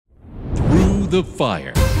the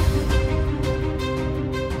Fire.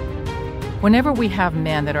 Whenever we have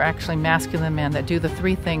men that are actually masculine men that do the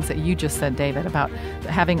three things that you just said, David, about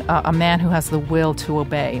having a man who has the will to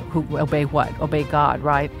obey, who obey what? Obey God,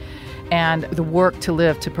 right? And the work to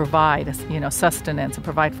live, to provide, sustenance, and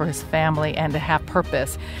provide for his family and to have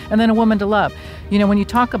purpose. And then a woman to love. When you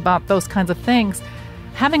talk about those kinds of things,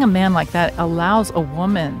 having a man like that allows a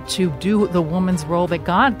woman to do the woman's role that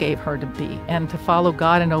God gave her to be and to follow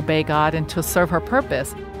God and obey God and to serve her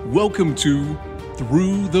purpose. Welcome to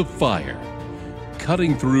Through the Fire,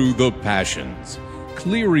 cutting through the passions,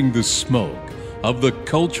 clearing the smoke of the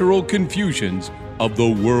cultural confusions of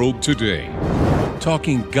the world today,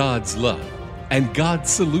 talking God's love and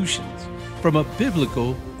God's solutions from a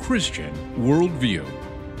biblical Christian worldview.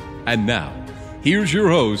 And now, here's your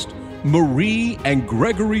host, Marie and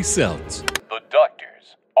Gregory Seltz. The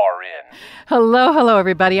doctors are in. Hello,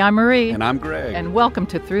 everybody. I'm Marie. And I'm Greg. And welcome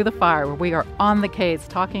to Through the Fire, where we are on the case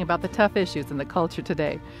talking about the tough issues in the culture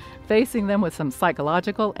today, facing them with some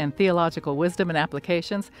psychological and theological wisdom and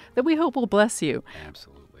applications that we hope will bless you.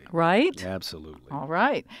 Absolutely. Right? Absolutely. All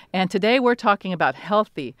right. And today we're talking about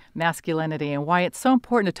healthy masculinity and why it's so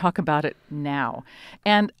important to talk about it now.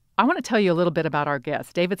 And I want to tell you a little bit about our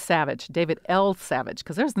guest, David Savage, David L. Savage,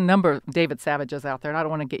 because there's a number of David Savages out there, and I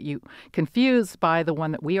don't want to get you confused by the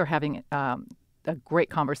one that we are having a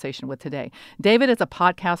great conversation with today. David is a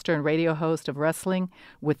podcaster and radio host of Wrestling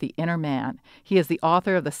with the Inner Man. He is the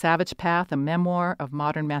author of The Savage Path, a memoir of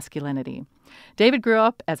modern masculinity. David grew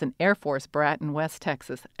up as an Air Force brat in West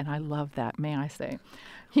Texas, and I love that, may I say.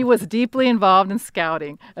 He was deeply involved in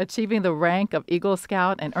scouting, achieving the rank of Eagle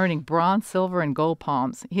Scout and earning bronze, silver, and gold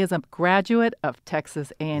palms. He is a graduate of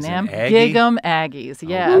Texas A&M, Gig'em Aggies,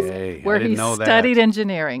 yes, where he studied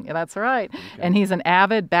engineering. That's right. Okay. And he's an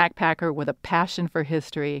avid backpacker with a passion for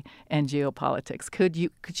history and geopolitics. Could you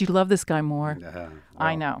love this guy more? Well,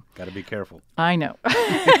 I know. Got to be careful. I know.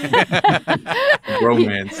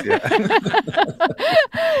 Romance, yeah.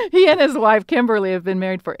 He and his wife, Kimberly, have been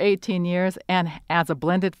married for 18 years and as a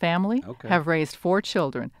blended family have raised 4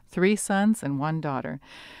 children, 3 sons and 1 daughter.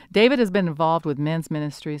 David has been involved with men's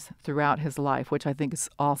ministries throughout his life, which I think is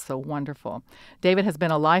also wonderful. David has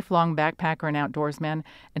been a lifelong backpacker and outdoorsman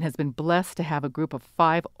and has been blessed to have a group of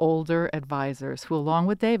 5 older advisors who, along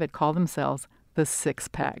with David, call themselves the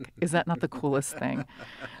Sixpack. Is that not the coolest thing?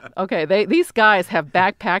 Okay, these guys have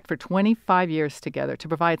backpacked for 25 years together to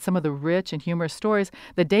provide some of the rich and humorous stories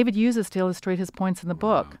that David uses to illustrate his points in the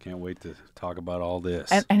book. Wow, can't wait to talk about all this.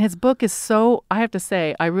 And his book is so, I have to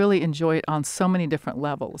say, I really enjoy it on so many different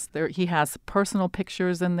levels. He has personal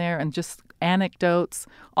pictures in there and just anecdotes,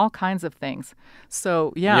 all kinds of things.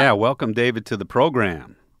 So, yeah. Yeah, welcome, David, to the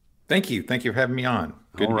program. Thank you. Thank you for having me on.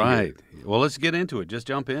 Good all right. Well, let's get into it. Just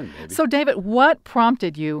jump in, baby. So, David, what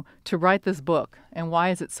prompted you to write this book, and why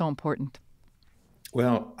is it so important?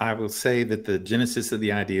 Well, I will say that the genesis of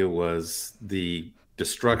the idea was the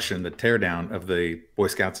destruction, the teardown of the Boy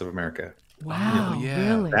Scouts of America. Wow,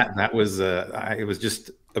 really? That was it was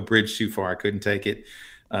just a bridge too far. I couldn't take it.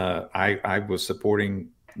 I was supporting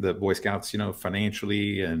the Boy Scouts,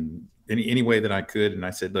 financially and any way that I could, and I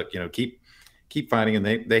said, look, keep fighting. And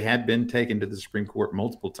they had been taken to the Supreme Court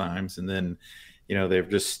multiple times, and then, they've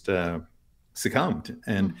just succumbed.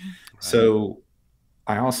 And so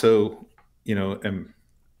I also, I'm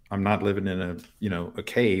not living in a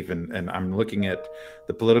cave, and I'm looking at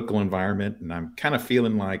the political environment, and I'm kind of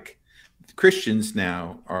feeling like Christians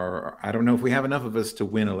now I don't know if we have enough of us to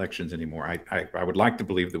win elections anymore. I would like to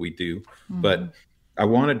believe that we do, but I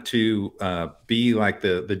wanted to be like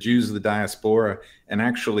the Jews of the diaspora and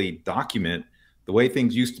actually document the way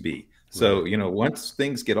things used to be. So, once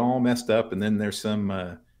things get all messed up, and then there's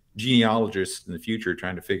some genealogists in the future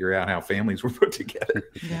trying to figure out how families were put together,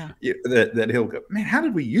 that he'll go, man, how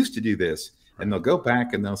did we used to do this? And they'll go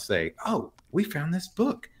back and they'll say, oh, we found this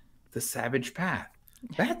book, The Savage Path.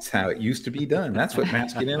 That's how it used to be done. That's what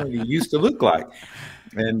masculinity used to look like.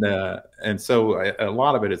 And so a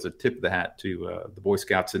lot of it is a tip of the hat to the Boy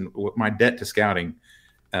Scouts and my debt to scouting.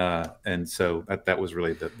 And so that was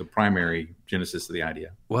really the primary genesis of the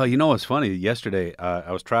idea. Well, what's funny? Yesterday,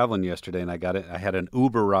 I was traveling yesterday, and I had an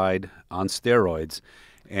Uber ride on steroids,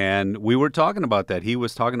 and we were talking about that. He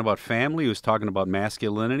was talking about family. He was talking about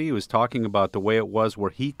masculinity. He was talking about the way it was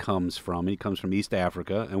where he comes from. He comes from East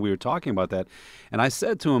Africa, and we were talking about that. And I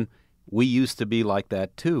said to him, we used to be like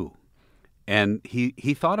that too. And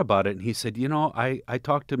he thought about it, and he said, I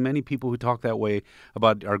talked to many people who talk that way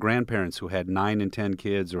about our grandparents who had 9 and 10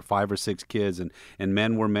 kids or 5 or 6 kids, and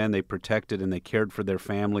men were men. They protected and they cared for their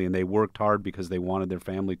family, and they worked hard because they wanted their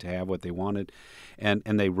family to have what they wanted. And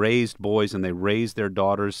they raised boys and they raised their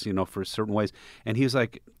daughters, for certain ways. And he was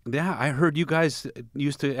like, yeah, I heard you guys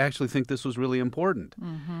used to actually think this was really important.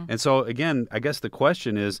 Mm-hmm. And so, again, I guess the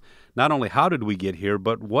question is not only how did we get here,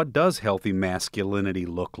 but what does healthy masculinity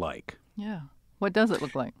look like? Yeah. What does it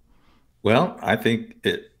look like? Well, I think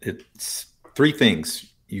it's 3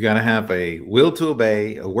 things. You got to have a will to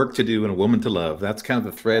obey, a work to do, and a woman to love. That's kind of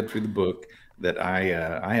the thread through the book that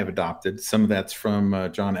I have adopted. Some of that's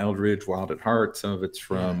from John Eldridge, Wild at Heart. Some of it's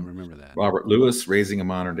from remember that. Robert Lewis, Raising a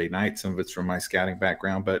Modern Day Knight. Some of it's from my scouting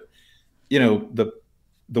background. But, the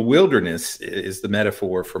wilderness is the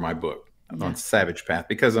metaphor for my book on Savage Path,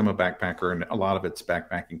 because I'm a backpacker and a lot of it's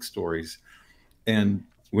backpacking stories. And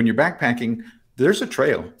when you're backpacking, there's a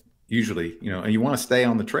trail usually, and you want to stay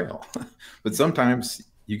on the trail. But sometimes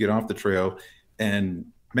you get off the trail and,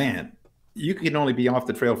 man, you can only be off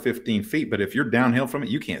the trail 15 feet, but if you're downhill from it,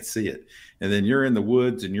 you can't see it. And then you're in the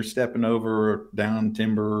woods and you're stepping over down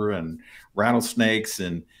timber and rattlesnakes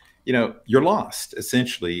and, you're lost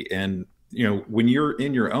essentially. And, when you're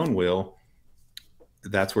in your own will,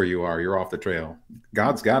 that's where you are. You're off the trail.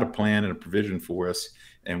 God's got a plan and a provision for us,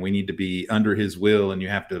 and we need to be under his will, and you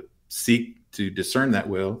have to seek to discern that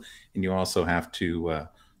will. And you also have to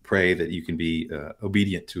pray that you can be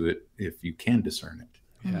obedient to it if you can discern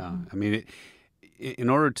it. Yeah. I mean, in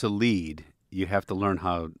order to lead, you have to learn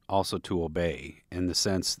how also to obey in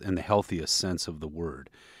the healthiest sense of the word.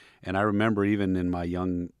 And I remember even in my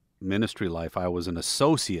young ministry life, I was an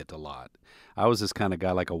associate a lot. I was this kind of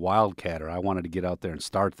guy, like a wildcatter. I wanted to get out there and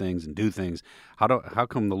start things and do things. How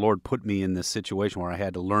come the Lord put me in this situation where I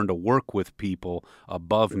had to learn to work with people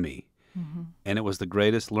above me? Mm-hmm. And it was the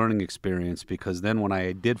greatest learning experience, because then when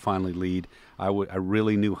I did finally lead, I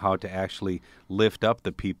really knew how to actually lift up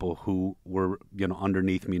the people who were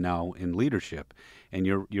underneath me now in leadership. And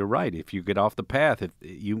you're right. If you get off the path,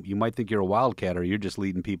 you might think you're a wildcatter, you're just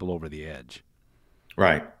leading people over the edge.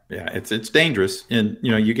 Right. Yeah, it's dangerous, and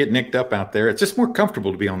you get nicked up out there. It's just more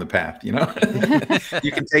comfortable to be on the path. You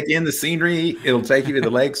can take in the scenery. It'll take you to the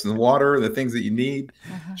lakes and the water, the things that you need,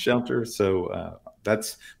 shelter. So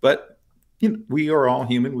but we are all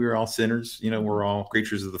human. We are all sinners. We're all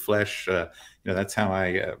creatures of the flesh. That's how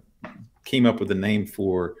I came up with the name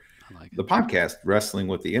for the podcast, Wrestling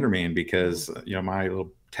with the Inner Man, because my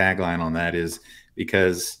little tagline on that is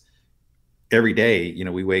because every day,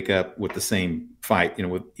 we wake up with the same fight,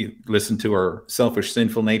 listen to our selfish,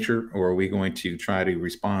 sinful nature, or are we going to try to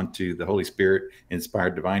respond to the Holy Spirit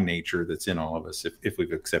inspired divine nature that's in all of us if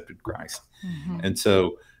we've accepted Christ? Mm-hmm. And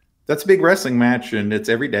so that's a big wrestling match, and it's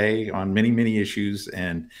every day on many, many issues,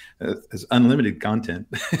 and it's unlimited content.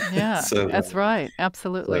 Yeah, so, that's right.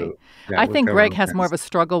 Absolutely. So, yeah, I think Greg has more of a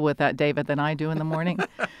struggle with that, David, than I do in the morning.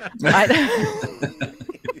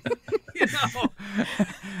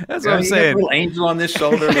 That's what I'm saying. A little angel on this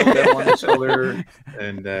shoulder, a little devil on this shoulder,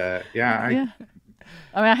 and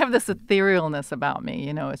I have this etherealness about me.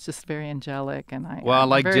 It's just very angelic, and I'm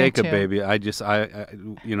like Jacob, baby. I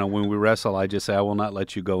when we wrestle, I just say, I will not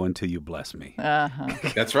let you go until you bless me.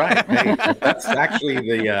 That's right. Hey, that's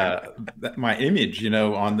actually my image.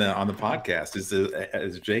 On the podcast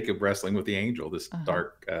is Jacob wrestling with the angel, this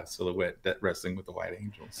dark silhouette wrestling with the white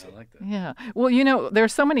angel. So. I like that. Yeah. Well,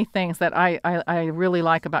 there's so many things that I really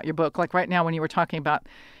like about your book. Like right now, when you were talking about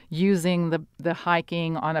using the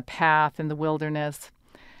hiking on a path in the wilderness,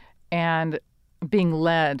 and being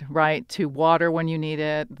led, right, to water when you need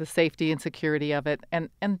it, the safety and security of it, and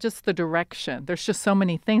just the direction. There's just so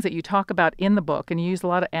many things that you talk about in the book, and you use a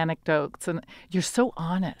lot of anecdotes, and you're so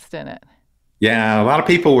honest in it. Yeah, a lot of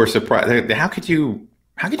people were surprised. How could you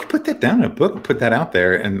put that down in a book and put that out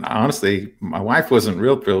there? And honestly, my wife wasn't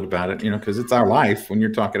real thrilled about it, because it's our life when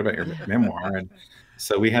you're talking about your memoir. And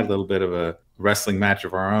so we had a little bit of a wrestling match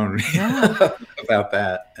of our own about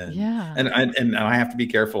that. And I have to be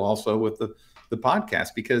careful also with the podcast,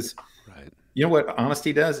 because what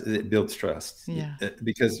honesty does is it builds trust.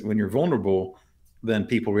 Because when you're vulnerable, then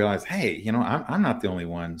people realize, hey, I'm not the only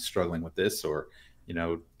one struggling with this, or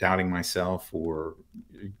doubting myself, or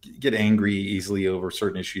get angry easily over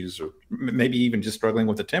certain issues, or maybe even just struggling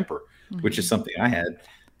with a temper, which is something I had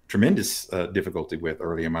tremendous difficulty with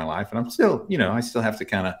early in my life. And I'm still, I still have to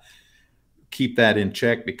kind of keep that in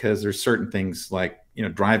check, because there's certain things like,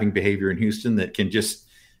 driving behavior in Houston that can just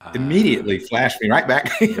immediately flash me right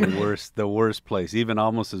back. the worst place, even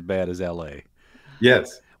almost as bad as LA.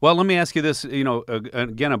 Yes. Well, let me ask you this,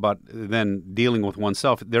 again about then dealing with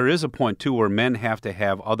oneself. There is a point, too, where men have to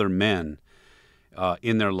have other men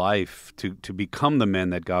in their life to become the men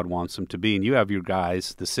that God wants them to be. And you have your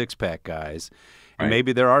guys, the Sixpack guys, and Right.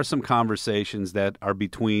 maybe there are some conversations that are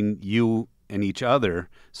between you and each other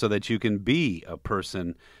so that you can be a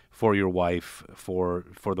person for your wife, for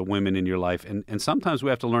the women in your life. And sometimes we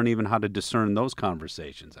have to learn even how to discern those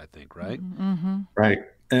conversations, I think, right? Right.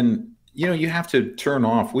 And you have to turn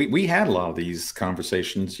off. We had a lot of these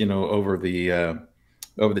conversations, over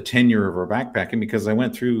the tenure of our backpacking, because I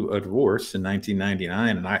went through a divorce in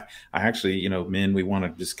 1999, and I actually, men, we want to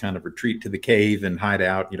just kind of retreat to the cave and hide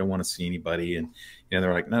out. You don't want to see anybody, and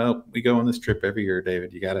they're like, no, we go on this trip every year,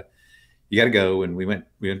 David. You gotta go. And we went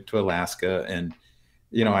to Alaska, and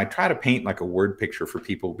I try to paint like a word picture for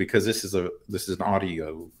people, because this is an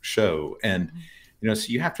audio show, and so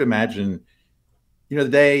you have to imagine. The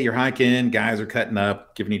day you're hiking, guys are cutting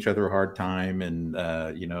up, giving each other a hard time, and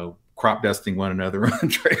crop dusting one another on the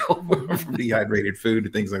trail from dehydrated food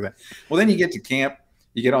and things like that. Well, then you get to camp,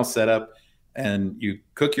 you get all set up, and you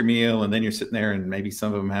cook your meal, and then you're sitting there, and maybe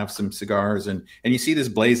some of them have some cigars, and you see this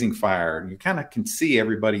blazing fire, and you kind of can see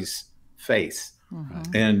everybody's face,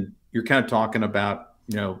 and you're kind of talking about,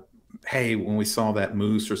 hey, when we saw that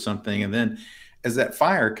moose or something, and then as that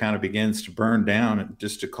fire kind of begins to burn down and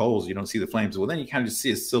just to coals, you don't see the flames. Well, then you kind of just see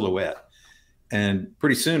a silhouette. And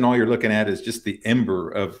pretty soon all you're looking at is just the ember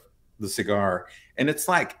of the cigar. And it's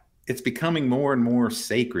like, it's becoming more and more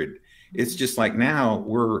sacred. It's just like now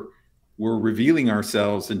we're revealing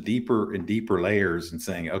ourselves in deeper and deeper layers and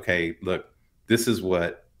saying, okay, look, this is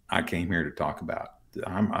what I came here to talk about.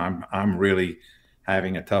 I'm really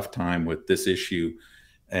having a tough time with this issue.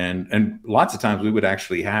 And lots of times we would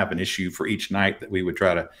actually have an issue for each night that we would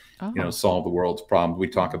try to, solve the world's problems. We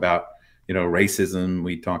talk about, racism.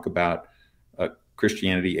 We talk about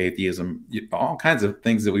Christianity, atheism, all kinds of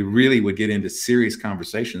things that we really would get into serious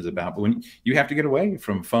conversations about. But when you have to get away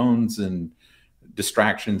from phones and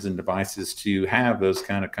distractions and devices to have those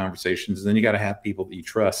kind of conversations, and then you got to have people that you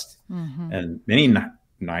trust. And many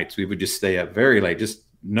nights we would just stay up very late, just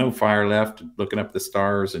no fire left, looking up the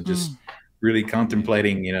stars and just really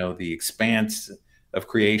contemplating, the expanse of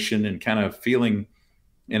creation and kind of feeling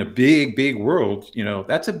in a big, big world,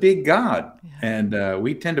 that's a big God. And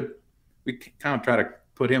we kind of try to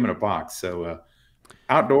put him in a box. So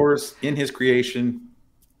outdoors in his creation,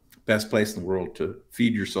 best place in the world to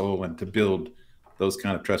feed your soul and to build those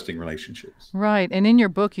kind of trusting relationships. Right. And in your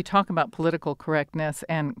book, you talk about political correctness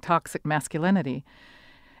and toxic masculinity.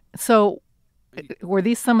 So were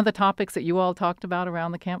these some of the topics that you all talked about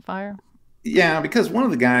around the campfire? Yeah, because one of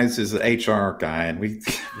the guys is an HR guy, and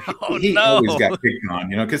he always got picked on,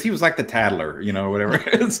 because he was like the tattler, whatever.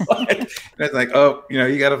 It's like, oh,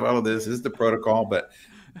 you got to follow this. This is the protocol. But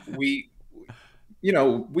you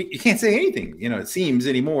can't say anything, it seems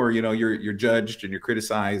anymore. You're judged and you're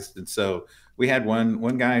criticized. And so we had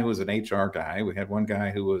one guy who was an HR guy. We had one guy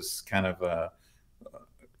who was kind of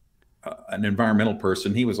an environmental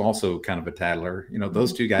person. He was also kind of a tattler.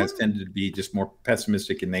 Those two guys tended to be just more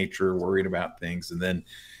pessimistic in nature, worried about things. And then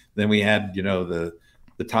we had, the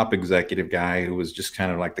top executive guy who was just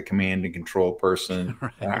kind of like the command and control person.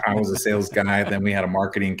 Right. I was a sales guy. Then we had a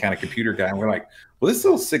marketing kind of computer guy. And we're like, well, this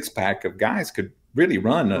little six pack of guys could really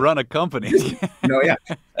run a company. Yeah.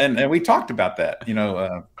 And we talked about that,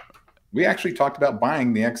 we actually talked about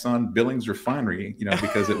buying the Exxon Billings refinery,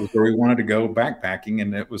 because it was where we wanted to go backpacking,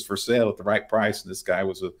 and it was for sale at the right price. And this guy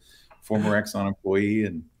was a former Exxon employee.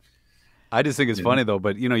 And I just think it's funny, though,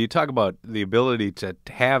 but, you talk about the ability to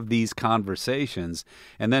have these conversations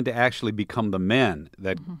and then to actually become the men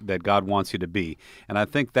that God wants you to be. And I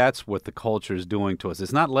think that's what the culture is doing to us.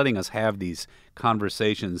 It's not letting us have these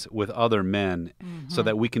conversations with other men so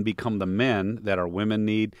that we can become the men that our women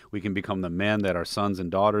need. We can become the men that our sons and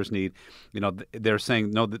daughters need. They're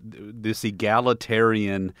saying, no, this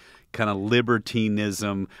egalitarian kind of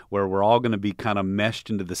libertinism where we're all going to be kind of meshed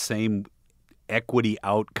into the same equity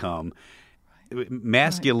outcome.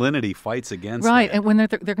 Masculinity fights against right, that. and when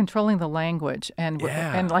they're controlling the language and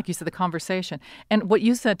like you said, the conversation. And what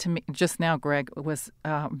you said to me just now, Greg, was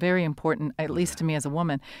very important, at least to me as a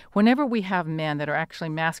woman. Whenever we have men that are actually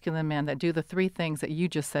masculine men that do the three things that you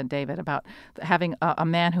just said, David, about having a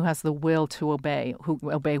man who has the will to obey, who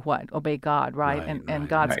obey what? Obey God, right? And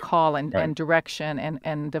God's call and direction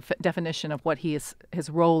and definition of what his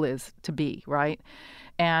role is to be, right?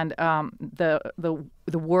 And the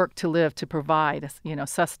work to live, to provide,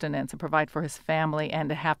 sustenance, and provide for his family, and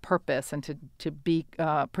to have purpose, and to be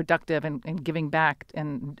productive and giving back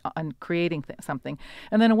and creating something.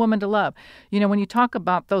 And then a woman to love. When you talk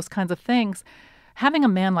about those kinds of things, having a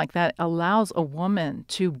man like that allows a woman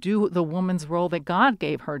to do the woman's role that God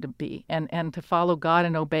gave her to be, and to follow God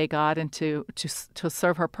and obey God, and to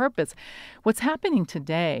serve her purpose. What's happening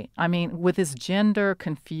today, I mean, with this gender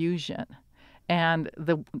confusion and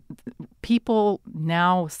the people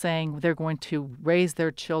now saying they're going to raise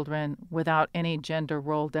their children without any gender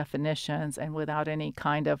role definitions and without any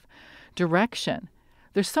kind of direction.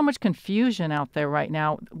 There's so much confusion out there right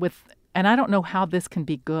now and I don't know how this can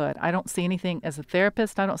be good. I don't see anything as a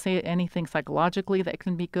therapist. I don't see anything psychologically that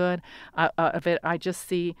can be good of it. I just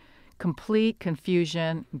see complete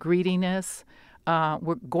confusion, greediness.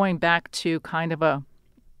 We're going back to kind of a,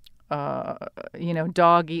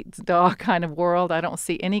 dog eats dog kind of world. I don't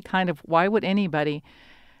see any kind of, why would anybody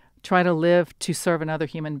try to live to serve another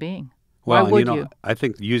human being? Why would you? I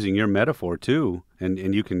think using your metaphor too,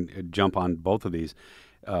 and you can jump on both of these,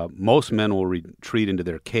 most men will retreat into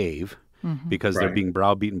their cave because they're being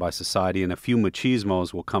browbeaten by society, and a few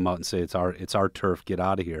machismos will come out and say, it's our turf, get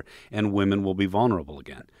out of here. And women will be vulnerable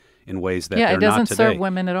again in ways that they're not today. Yeah, it doesn't serve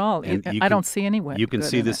women at all. I don't see any way. You can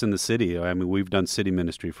see this in the city. I mean, we've done city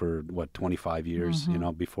ministry for, 25 years,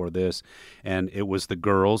 before this. And it was the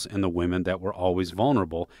girls and the women that were always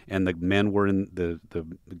vulnerable. And the men were the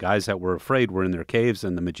guys that were afraid were in their caves,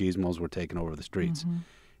 and the machismos were taking over the streets.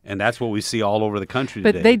 And that's what we see all over the country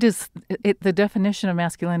today. But the definition of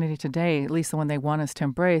masculinity today, at least the one they want us to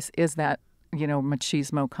embrace, is that,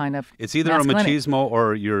 machismo kind of. It's either a machismo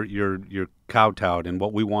or you're kowtowed, and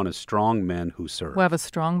what we want is strong men who serve. Who have a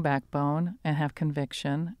strong backbone and have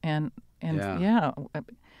conviction and.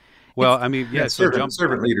 Well, I mean,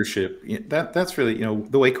 servant leadership. That's really,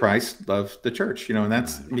 the way Christ loves the church, and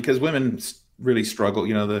that's because women really struggle.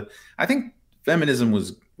 I think feminism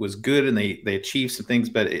was good, and they achieved some things,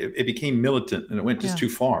 but it became militant, and it went just too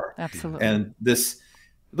far. Absolutely. And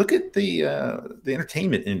look at the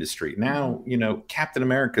entertainment industry now. Captain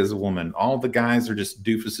America is a woman. All the guys are just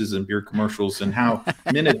doofuses in beer commercials, and how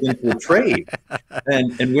men have been portrayed,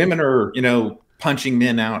 and women are punching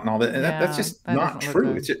men out and all that. And that's just not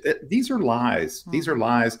true. These are lies. These are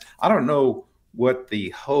lies. I don't know what the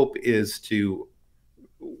hope is to.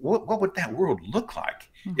 What would that world look like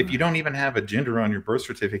if you don't even have a gender on your birth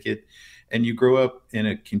certificate, and you grow up in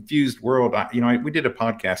a confused world? We did a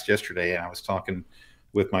podcast yesterday, and I was talking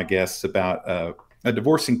with my guests about a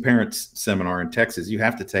divorcing parents seminar in Texas. You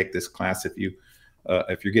have to take this class if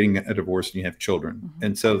you're getting a divorce and you have children.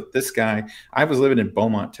 And so this guy, I was living in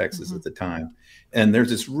Beaumont, Texas at the time, and there's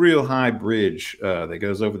this real high bridge that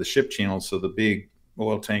goes over the ship channel, so the big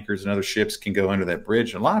oil tankers and other ships can go under that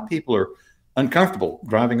bridge. And a lot of people are uncomfortable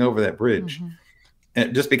driving over that bridge,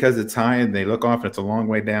 and just because it's high, and they look off and it's a long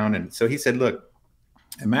way down. And so he said, look,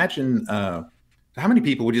 imagine how many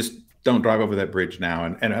people would just don't drive over that bridge now.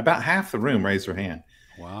 And about half the room raised their hand.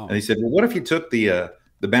 Wow. And he said, well, what if you took the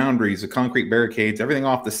boundaries, the concrete barricades, everything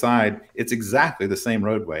off the side? It's exactly the same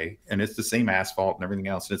roadway, and it's the same asphalt and everything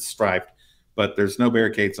else, and it's striped, but there's no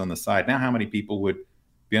barricades on the side. Now, how many people would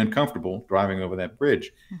be uncomfortable driving over that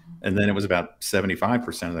bridge? And then it was about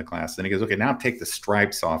 75% of the class. Then he goes, okay, now take the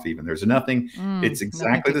stripes off even. There's nothing. It's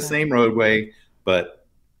exactly the same roadway, but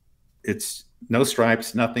it's no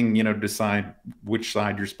stripes, nothing, to decide which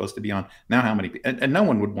side you're supposed to be on. Now, how many, and no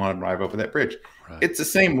one would want to drive over that bridge. Right. It's the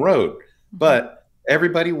same road, but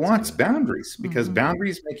everybody wants boundaries, because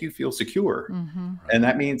boundaries make you feel secure. And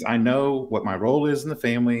that means I know what my role is in the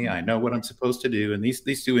family. I know what I'm supposed to do. And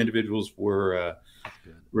these two individuals were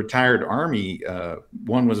retired Army.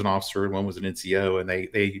 One was an officer and one was an NCO, and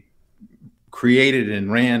they created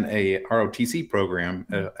and ran a ROTC program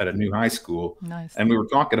at a new high school. Nice. And we were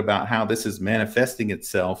talking about how this is manifesting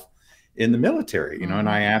itself in the military, and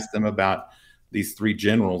I asked them about these three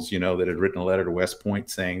generals, that had written a letter to West Point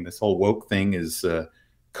saying this whole woke thing is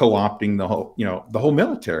co-opting the whole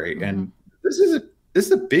military. And this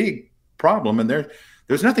is a big problem, and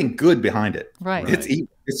there's nothing good behind it. Right. It's evil.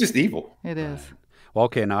 It's just evil. It is. Well,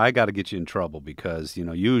 okay, now I got to get you in trouble, because,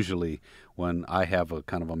 usually when I have a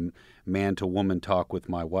kind of a man-to-woman talk with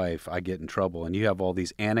my wife, I get in trouble. And you have all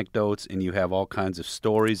these anecdotes, and you have all kinds of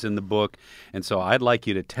stories in the book. And so I'd like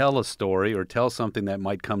you to tell a story or tell something that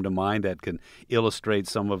might come to mind that can illustrate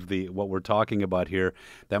some of what we're talking about here,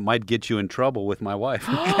 that might get you in trouble with my wife.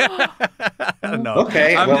 No.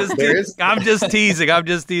 Okay. I'm just teasing. I'm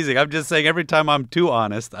just saying every time I'm too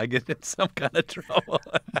honest, I get in some kind of trouble.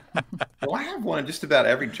 Well, I have one in just about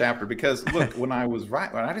every chapter, because look, when I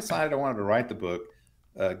decided I wanted to write the book,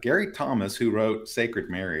 Gary Thomas, who wrote Sacred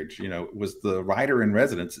Marriage, was the writer in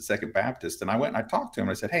residence at Second Baptist. And I went and I talked to him,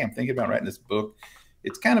 and I said, hey, I'm thinking about writing this book.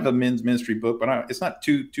 It's kind of a men's ministry book, but it's not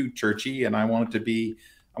too churchy. And I want it to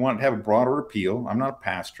have a broader appeal. I'm not a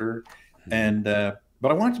pastor. and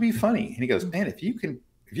but I want it to be funny. And he goes, man, if you can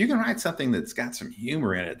write something that's got some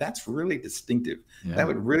humor in it, that's really distinctive. Yeah. That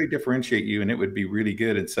would really differentiate you, and it would be really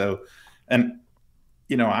good. And so, and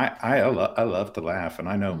you know, I love to laugh, and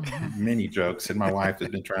I know many jokes, and my wife has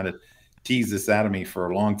been trying to tease this out of me for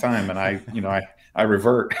a long time, and I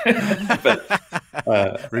revert. But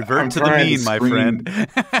revert to the mean, my friend.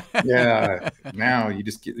 Yeah, now you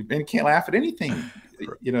just can't laugh at anything,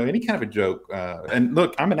 you know, any kind of a joke. And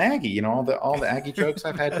look, I'm an Aggie, you know, all the Aggie jokes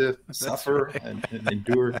I've had to suffer and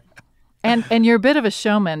endure. And you're a bit of a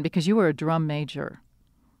showman because you were a drum major.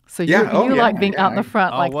 So you like being out in the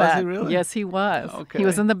front like was that. he really? Yes, he was. Okay. He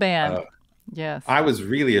was in the band. Yes. I was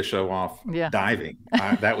really a show off diving.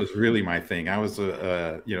 Yeah. That was really my thing. I was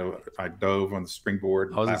you know, I dove on the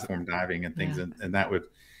springboard, platform diving and things. And that would,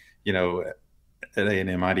 you know, at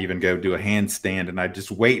A&M, I'd even go do a handstand, and I'd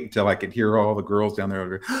just wait until I could hear all the girls down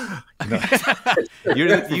there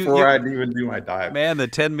before I'd even do my dive. Man, the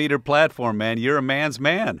 10-meter platform, man, you're a man's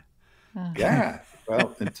man. Yeah.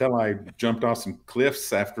 Well, until I jumped off some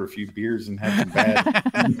cliffs after a few beers and had some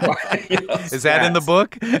bad. You know, is that in the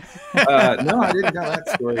book? No, I didn't know that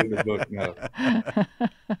story in the book. No,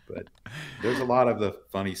 but there's a lot of the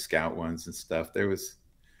funny scout ones and stuff. There's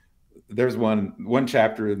one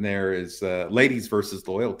chapter in there is ladies versus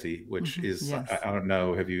loyalty, which is I don't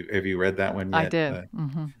know. Have you read that one yet? I did.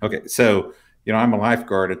 Okay, so you know, I'm a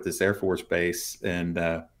lifeguard at this Air Force base, and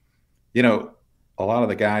you know, a lot of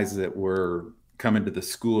the guys that were coming to the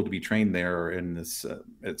school to be trained there in this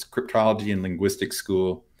it's cryptology and linguistics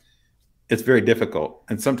school. It's very difficult,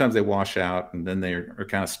 and sometimes they wash out, and then they're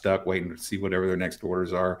kind of stuck waiting to see whatever their next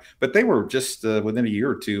orders are. But they were just within a year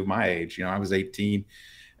or two of my age. You know, I was 18,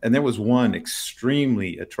 and there was one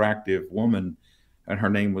extremely attractive woman, and her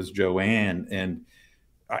name was Joanne. And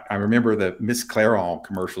I remember the Miss Clairol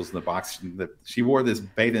commercials in the box. She wore this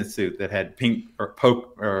bathing suit that had pink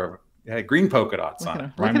or had green polka dots on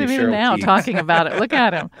it. Look at him now talking about it. Look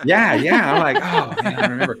at him. Yeah. I'm like, oh man, I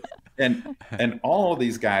remember. And all of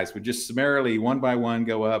these guys would just summarily, one by one,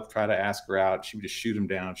 go up, try to ask her out. She would just shoot them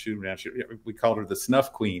down. We called her the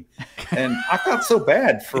snuff queen. And I felt so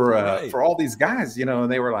bad for all these guys, you know,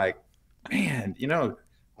 and they were like, man, you know,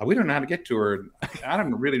 we don't know how to get to her. I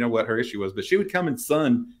don't really know what her issue was, but she would come and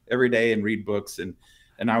sun every day and read books. And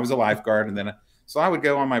I was a lifeguard. And then, so I would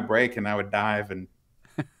go on my break and I would dive and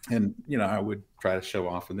you know, I would try to show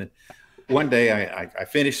off. And then one day I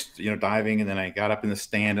finished, you know, diving, and then I got up in the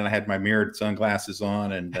stand and I had my mirrored sunglasses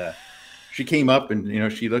on, and she came up and, you know,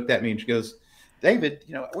 she looked at me and she goes, David,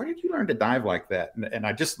 you know, where did you learn to dive like that? And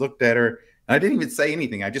I just looked at her, and I didn't even say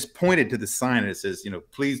anything. I just pointed to the sign, and it says, you know,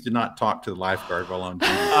 please do not talk to the lifeguard while on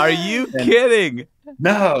duty. Are you kidding?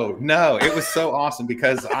 No, it was so awesome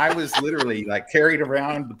because I was literally like carried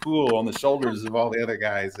around the pool on the shoulders of all the other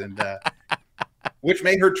guys, and which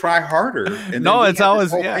made her try harder. And no, it's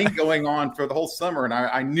always thing going on for the whole summer. And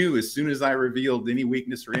I knew as soon as I revealed any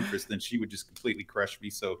weakness or interest, then she would just completely crush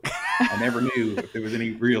me. So I never knew if there was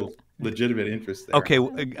any real legitimate interest there. Okay,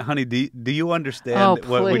 honey, do you understand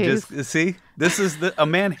what we just see? This is a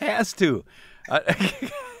man has to.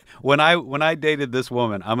 When I dated this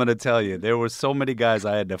woman, I'm going to tell you, there were so many guys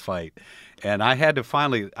I had to fight. And I had to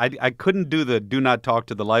finally, I couldn't do the do not talk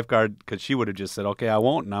to the lifeguard because she would have just said, okay, I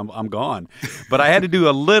won't, and I'm gone. But I had to do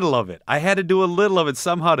a little of it. I had to do a little of it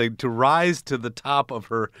somehow to rise to the top of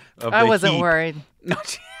her. I wasn't worried.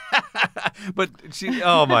 But she,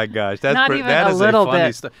 oh my gosh, that is a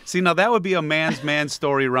funny story. See, now that would be a man's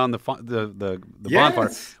story around the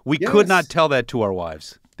bonfire. We could not tell that to our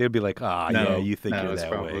wives. They'd be like, yeah, you think you're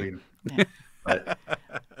that way. But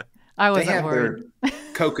I wasn't they have worried. Their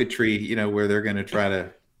coquetry, you know, where they're going to try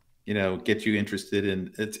to, you know, get you interested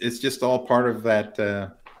in. It's just all part of that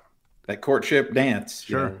that courtship dance.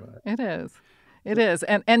 Sure, you know? It is,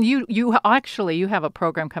 and you actually have a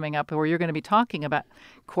program coming up where you're going to be talking about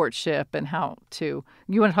courtship and how to.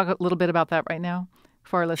 You want to talk a little bit about that right now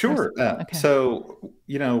for our listeners? Sure. Okay. So,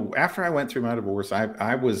 you know, after I went through my divorce,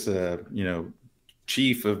 I was, you know,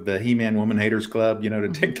 chief of the He-Man Woman Haters Club, you know, to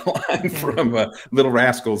take the line from Little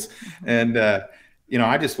Rascals. And, you know,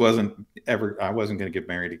 I just wasn't going to get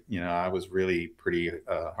married. You know, I was really pretty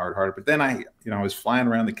hard-hearted. But then I was flying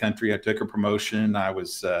around the country. I took a promotion. I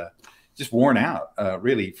was just worn out,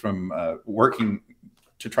 really, from working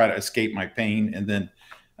to try to escape my pain.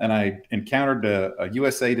 And I encountered a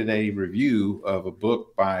USA Today review of a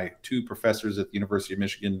book by two professors at the University of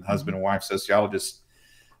Michigan, husband and wife sociologists,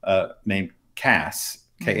 named Cass,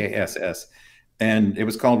 K-A-S-S. And it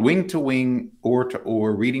was called Wing to Wing, Oar to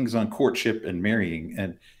Oar, Readings on Courtship and Marrying.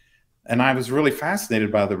 And I was really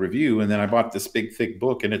fascinated by the review. And then I bought this big, thick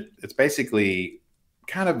book, and it's basically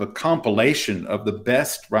kind of a compilation of the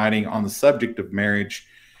best writing on the subject of marriage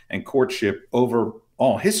and courtship over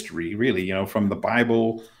all history, really, from the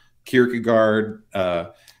Bible, Kierkegaard,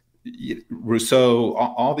 Rousseau,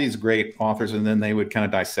 all these great authors, and then they would kind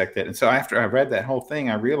of dissect it. And so after I read that whole thing,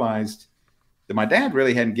 I realized that my dad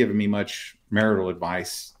really hadn't given me much marital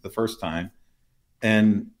advice the first time.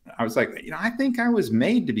 And I was like, I think I was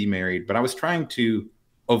made to be married, but I was trying to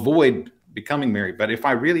avoid becoming married. But if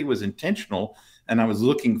I really was intentional and I was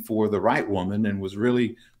looking for the right woman and was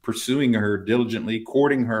really pursuing her diligently,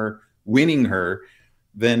 courting her, winning her,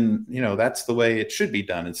 then, that's the way it should be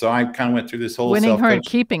done. And so I kind of went through this whole winning her and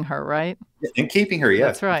keeping her, right? And keeping her,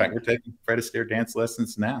 yes. That's right. In fact, we're taking Fred Astaire dance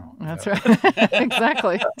lessons now. That's right.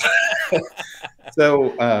 Exactly.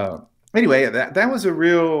 So anyway, that was a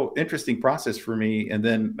real interesting process for me. And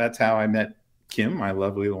then that's how I met Kim, my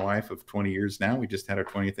lovely wife of 20 years now. We just had our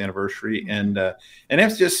 20th anniversary. And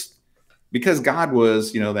it's just because God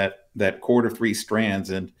was, that cord of three strands.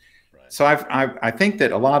 And so I think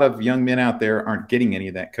that a lot of young men out there aren't getting any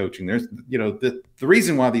of that coaching. There's, the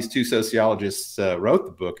reason why these two sociologists wrote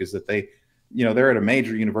the book is that they're at a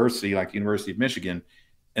major university like University of Michigan,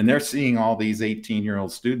 and they're seeing all these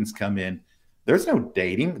 18-year-old students come in. There's no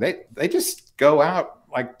dating. They just go out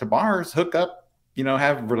like to bars, hook up,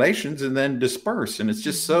 have relations, and then disperse. And it's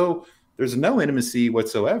just there's no intimacy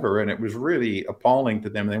whatsoever. And it was really appalling to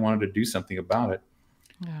them. They wanted to do something about it.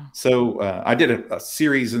 Yeah. So I did a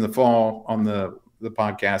series in the fall on the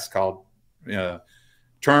podcast called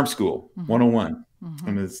Charm School 101. Mm-hmm.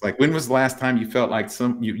 And it's like, when was the last time you felt like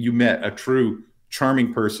you met a true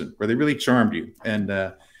charming person where they really charmed you?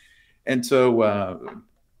 And so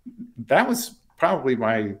that was probably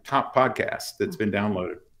my top podcast that's been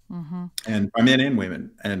downloaded, and by men and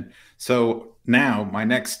women. And so now my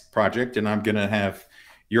next project, and I'm going to have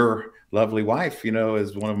your lovely wife,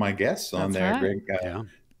 as one of my guests on there, Greg.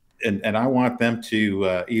 And I want them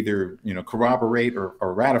to either, corroborate or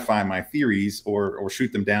ratify my theories, or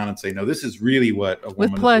shoot them down and say, no, this is really what a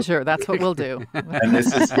woman. With pleasure. That's what we'll do. And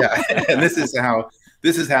this is how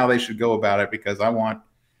they should go about it, because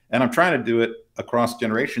and I'm trying to do it across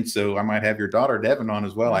generations. So I might have your daughter Devin on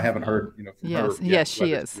as well. I haven't heard, from her. Yes,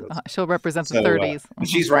 she is. She'll represent the 30s. And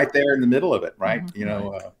she's right there in the middle of it, right?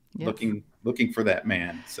 Looking for that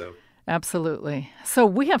man. So. Absolutely. So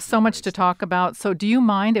we have so much to talk about. So do you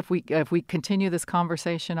mind if we continue this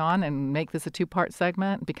conversation on and make this a two-part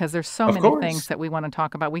segment? Because there's so many things that we want to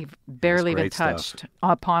talk about. We've barely even touched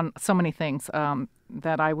upon so many things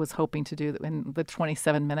that I was hoping to do in the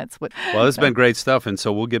 27 minutes. Well, it's been great stuff, and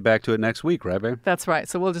so we'll get back to it next week, right, babe? That's right.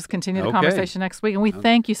 So we'll just continue the conversation next week. And we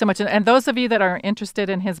thank you so much. And those of you that are interested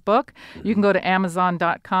in his book, you can go to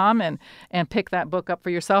Amazon.com and pick that book up for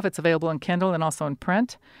yourself. It's available in Kindle and also in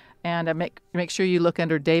print. And make sure you look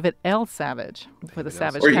under David L. Savage for the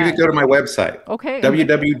Savage Path. Or you can go to my website. Okay.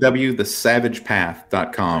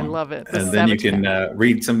 www.thesavagepath.com. I love it. And then you can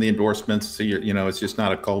read some of the endorsements. So it's just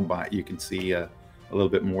not a cold buy. You can see a little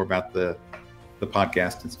bit more about the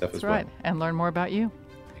podcast and stuff as well. That's right. And learn more about you.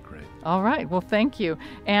 Great. All right. Well, thank you.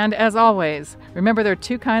 And as always, remember there are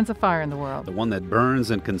two kinds of fire in the world. The one that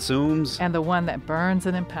burns and consumes. And the one that burns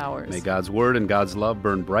and empowers. May God's word and God's love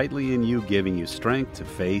burn brightly in you, giving you strength to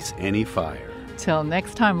face any fire. Till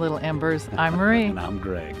next time, little embers, I'm Marie. And I'm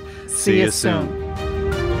Greg. See you soon.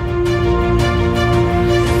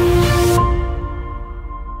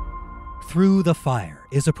 Through the Fire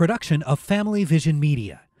is a production of Family Vision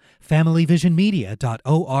Media.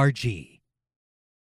 FamilyVisionMedia.org.